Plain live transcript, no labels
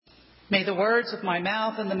May the words of my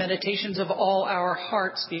mouth and the meditations of all our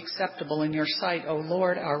hearts be acceptable in your sight, O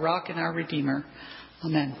Lord, our rock and our Redeemer.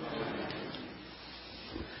 Amen.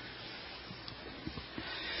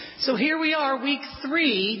 So here we are, week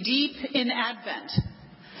 3, deep in Advent.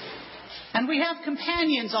 And we have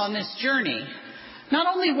companions on this journey.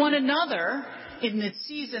 Not only one another in this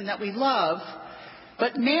season that we love,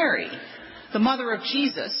 but Mary, the mother of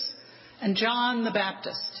Jesus, and John the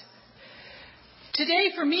Baptist. Today,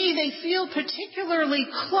 for me, they feel particularly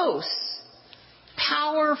close,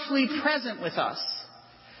 powerfully present with us.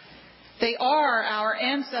 They are our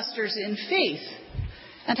ancestors in faith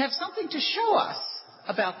and have something to show us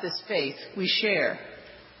about this faith we share.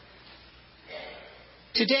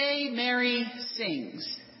 Today, Mary sings.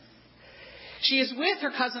 She is with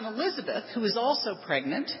her cousin Elizabeth, who is also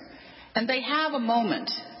pregnant, and they have a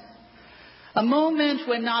moment. A moment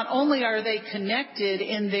when not only are they connected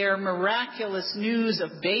in their miraculous news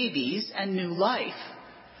of babies and new life,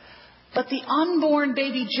 but the unborn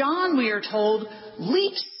baby John, we are told,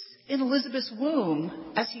 leaps in Elizabeth's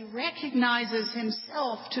womb as he recognizes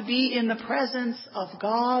himself to be in the presence of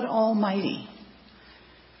God Almighty.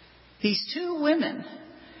 These two women,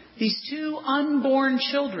 these two unborn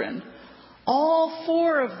children, all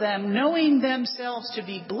 4 of them knowing themselves to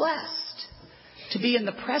be blessed, to be in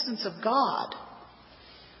the presence of God.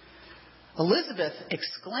 Elizabeth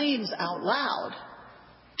exclaims out loud.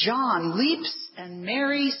 John leaps and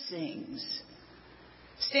Mary sings.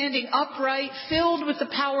 Standing upright, filled with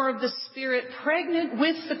the power of the Spirit, pregnant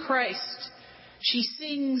with the Christ, she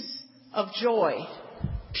sings of joy,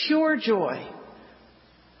 pure joy.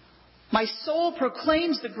 My soul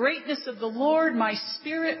proclaims the greatness of the Lord. My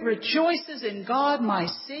spirit rejoices in God, my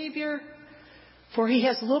Savior, for he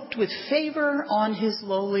has looked with favor on his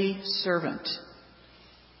lowly servant.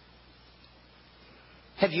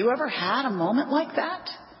 Have you ever had a moment like that?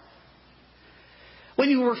 When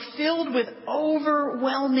you were filled with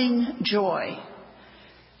overwhelming joy,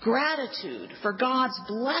 gratitude for God's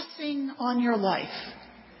blessing on your life.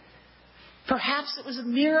 Perhaps it was a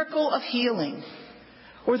miracle of healing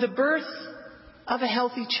or the birth of a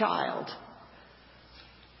healthy child.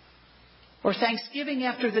 Or thanksgiving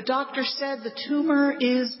after the doctor said the tumor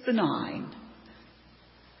is benign.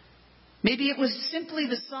 Maybe it was simply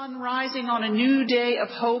the sun rising on a new day of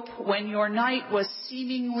hope when your night was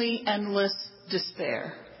seemingly endless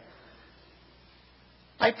despair.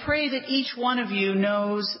 I pray that each one of you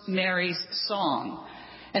knows Mary's song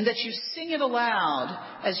and that you sing it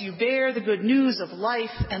aloud as you bear the good news of life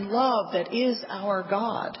and love that is our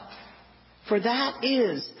God. For that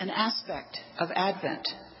is an aspect of Advent.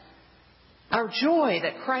 Our joy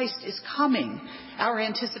that Christ is coming, our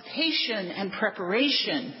anticipation and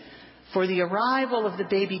preparation for the arrival of the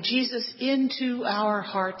baby Jesus into our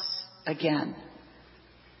hearts again.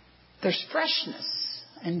 There's freshness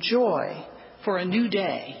and joy for a new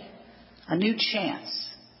day, a new chance,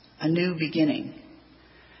 a new beginning.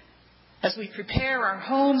 As we prepare our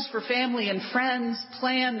homes for family and friends,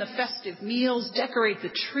 plan the festive meals, decorate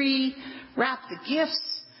the tree, wrap the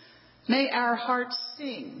gifts, may our hearts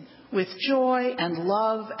sing with joy and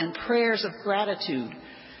love and prayers of gratitude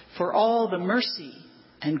for all the mercy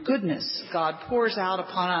and goodness God pours out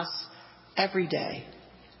upon us every day.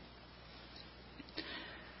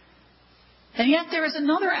 And yet there is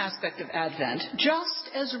another aspect of Advent just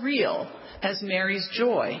as real as Mary's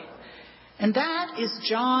joy, and that is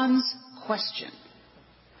John's question.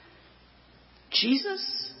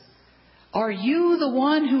 Jesus, are you the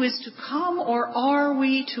one who is to come, or are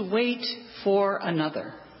we to wait for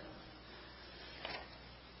another?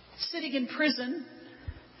 Sitting in prison,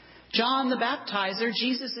 John the Baptizer,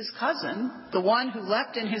 Jesus' cousin, the one who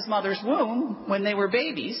leapt in his mother's womb when they were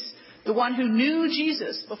babies, the one who knew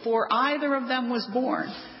Jesus before either of them was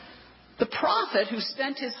born, the prophet who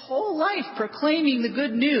spent his whole life proclaiming the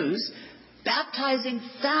good news, baptizing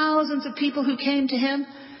thousands of people who came to him,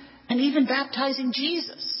 and even baptizing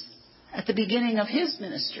Jesus at the beginning of his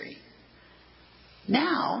ministry.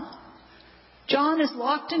 Now, John is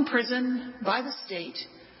locked in prison by the state,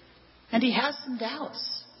 and he has some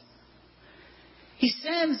doubts. He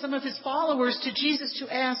sends some of his followers to Jesus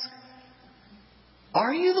to ask,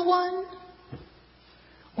 are you the one?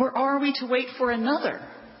 Or are we to wait for another?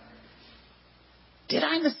 Did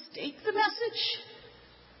I mistake the message?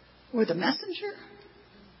 Or the messenger?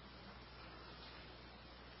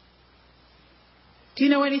 Do you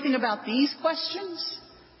know anything about these questions?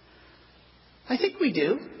 I think we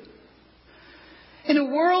do. In a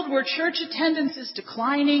world where church attendance is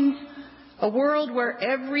declining, a world where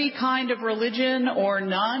every kind of religion or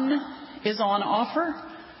none is on offer,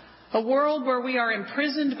 A world where we are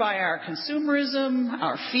imprisoned by our consumerism,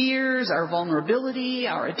 our fears, our vulnerability,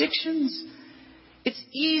 our addictions. It's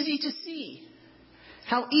easy to see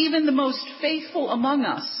how even the most faithful among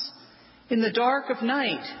us in the dark of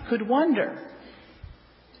night could wonder,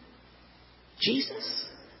 Jesus,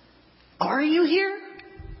 are you here?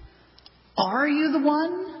 Are you the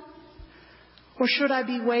one? Or should I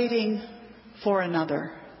be waiting for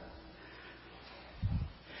another?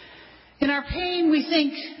 In our pain, we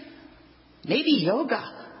think, maybe yoga,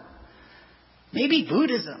 maybe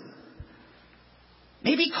Buddhism,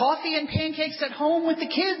 maybe coffee and pancakes at home with the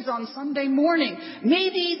kids on Sunday morning,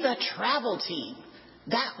 maybe the travel team.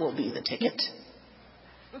 That will be the ticket.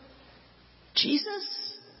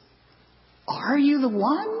 Jesus, are you the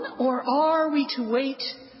one, or are we to wait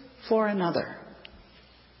for another?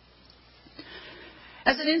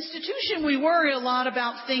 As an institution, we worry a lot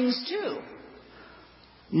about things too.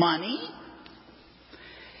 Money.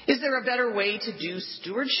 Is there a better way to do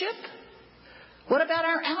stewardship? What about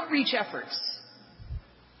our outreach efforts?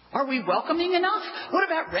 Are we welcoming enough? What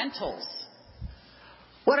about rentals?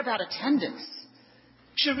 What about attendance?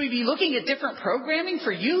 Should we be looking at different programming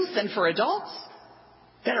for youth and for adults?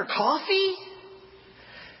 Better coffee?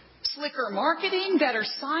 Slicker marketing? Better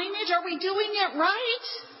signage? Are we doing it right?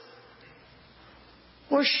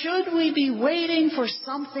 Or should we be waiting for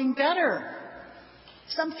something better?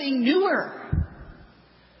 Something newer?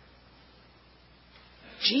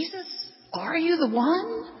 Jesus, are you the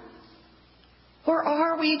one? Or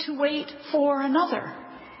are we to wait for another?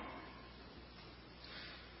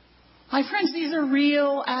 My friends, these are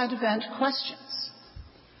real Advent questions.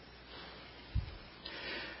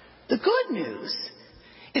 The good news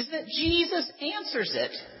is that Jesus answers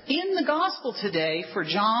it in the gospel today for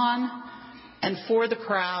John and for the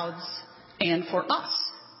crowds and for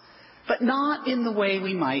us, but not in the way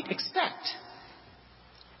we might expect.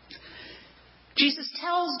 Jesus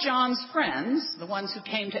tells John's friends, the ones who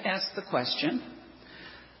came to ask the question,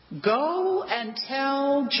 go and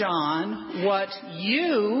tell John what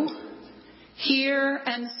you hear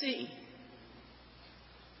and see.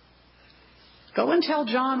 Go and tell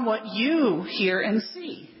John what you hear and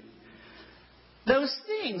see. Those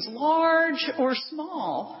things, large or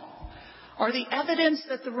small, are the evidence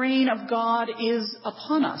that the reign of God is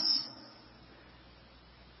upon us.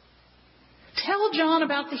 Tell John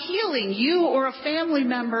about the healing you or a family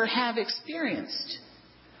member have experienced.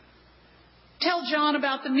 Tell John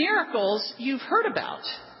about the miracles you've heard about.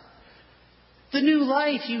 The new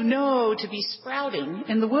life you know to be sprouting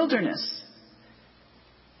in the wilderness.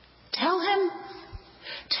 Tell him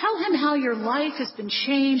how your life has been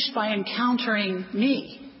changed by encountering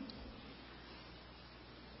me.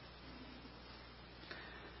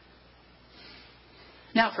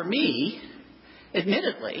 Now for me,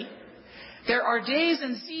 admittedly, there are days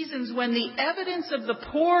and seasons when the evidence of the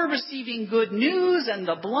poor receiving good news and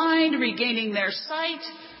the blind regaining their sight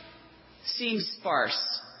seems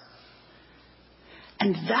sparse.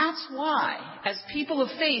 And that's why, as people of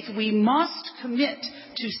faith, we must commit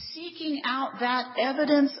to seeking out that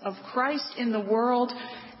evidence of Christ in the world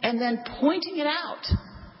and then pointing it out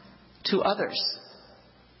to others.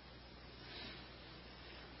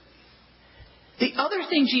 The other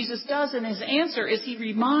thing Jesus does in his answer is he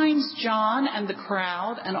reminds John and the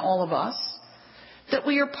crowd and all of us that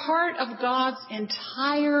we are part of God's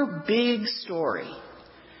entire big story.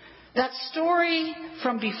 That story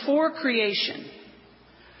from before creation,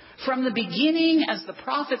 from the beginning as the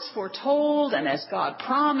prophets foretold and as God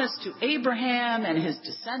promised to Abraham and his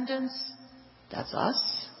descendants. That's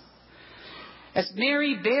us. As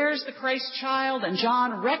Mary bears the Christ child and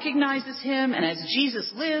John recognizes him, and as Jesus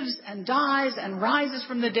lives and dies and rises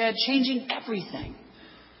from the dead, changing everything.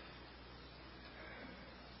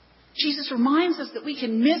 Jesus reminds us that we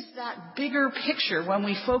can miss that bigger picture when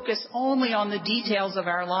we focus only on the details of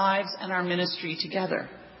our lives and our ministry together.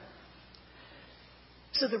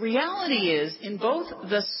 So the reality is, in both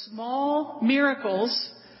the small miracles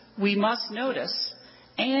we must notice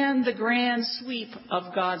and the grand sweep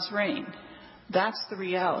of God's reign, that's the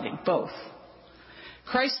reality, both.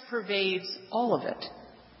 Christ pervades all of it.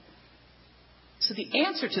 So the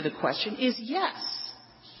answer to the question is yes.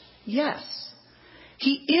 Yes.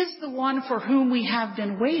 He is the one for whom we have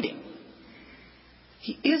been waiting.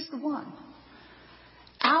 He is the one.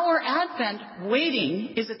 Our Advent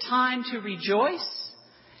waiting is a time to rejoice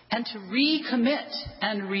and to recommit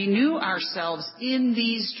and renew ourselves in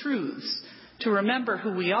these truths, to remember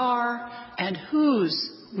who we are and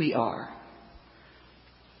whose we are.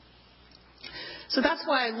 So that's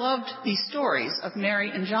why I loved these stories of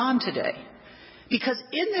Mary and John today. Because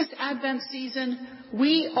in this Advent season,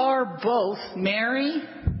 we are both Mary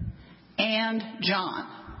and John.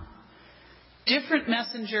 Different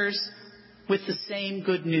messengers with the same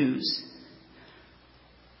good news.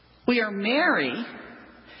 We are Mary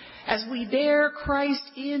as we bear Christ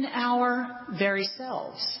in our very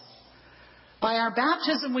selves. By our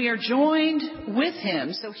baptism, we are joined with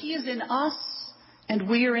him, so he is in us and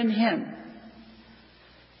we are in him.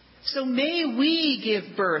 So may we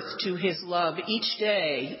give birth to his love each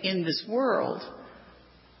day in this world,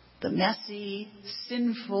 the messy,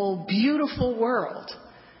 sinful, beautiful world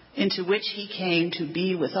into which he came to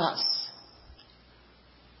be with us.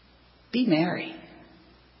 Be Mary.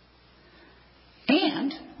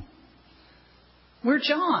 And we're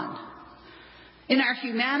John. In our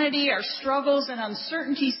humanity, our struggles and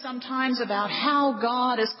uncertainty sometimes about how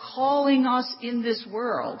God is calling us in this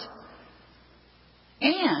world.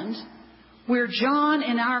 And we're John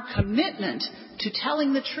in our commitment to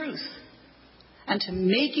telling the truth and to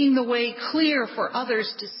making the way clear for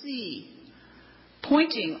others to see,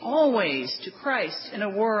 pointing always to Christ in a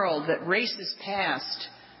world that races past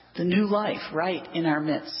the new life right in our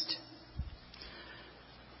midst.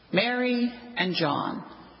 Mary and John,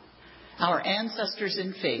 our ancestors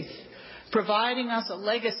in faith, providing us a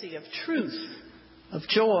legacy of truth, of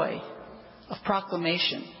joy, of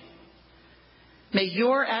proclamation. May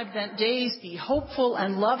your Advent days be hopeful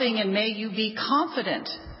and loving, and may you be confident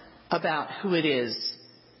about who it is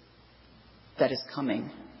that is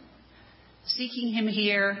coming. Seeking him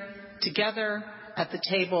here, together, at the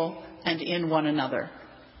table, and in one another.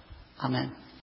 Amen.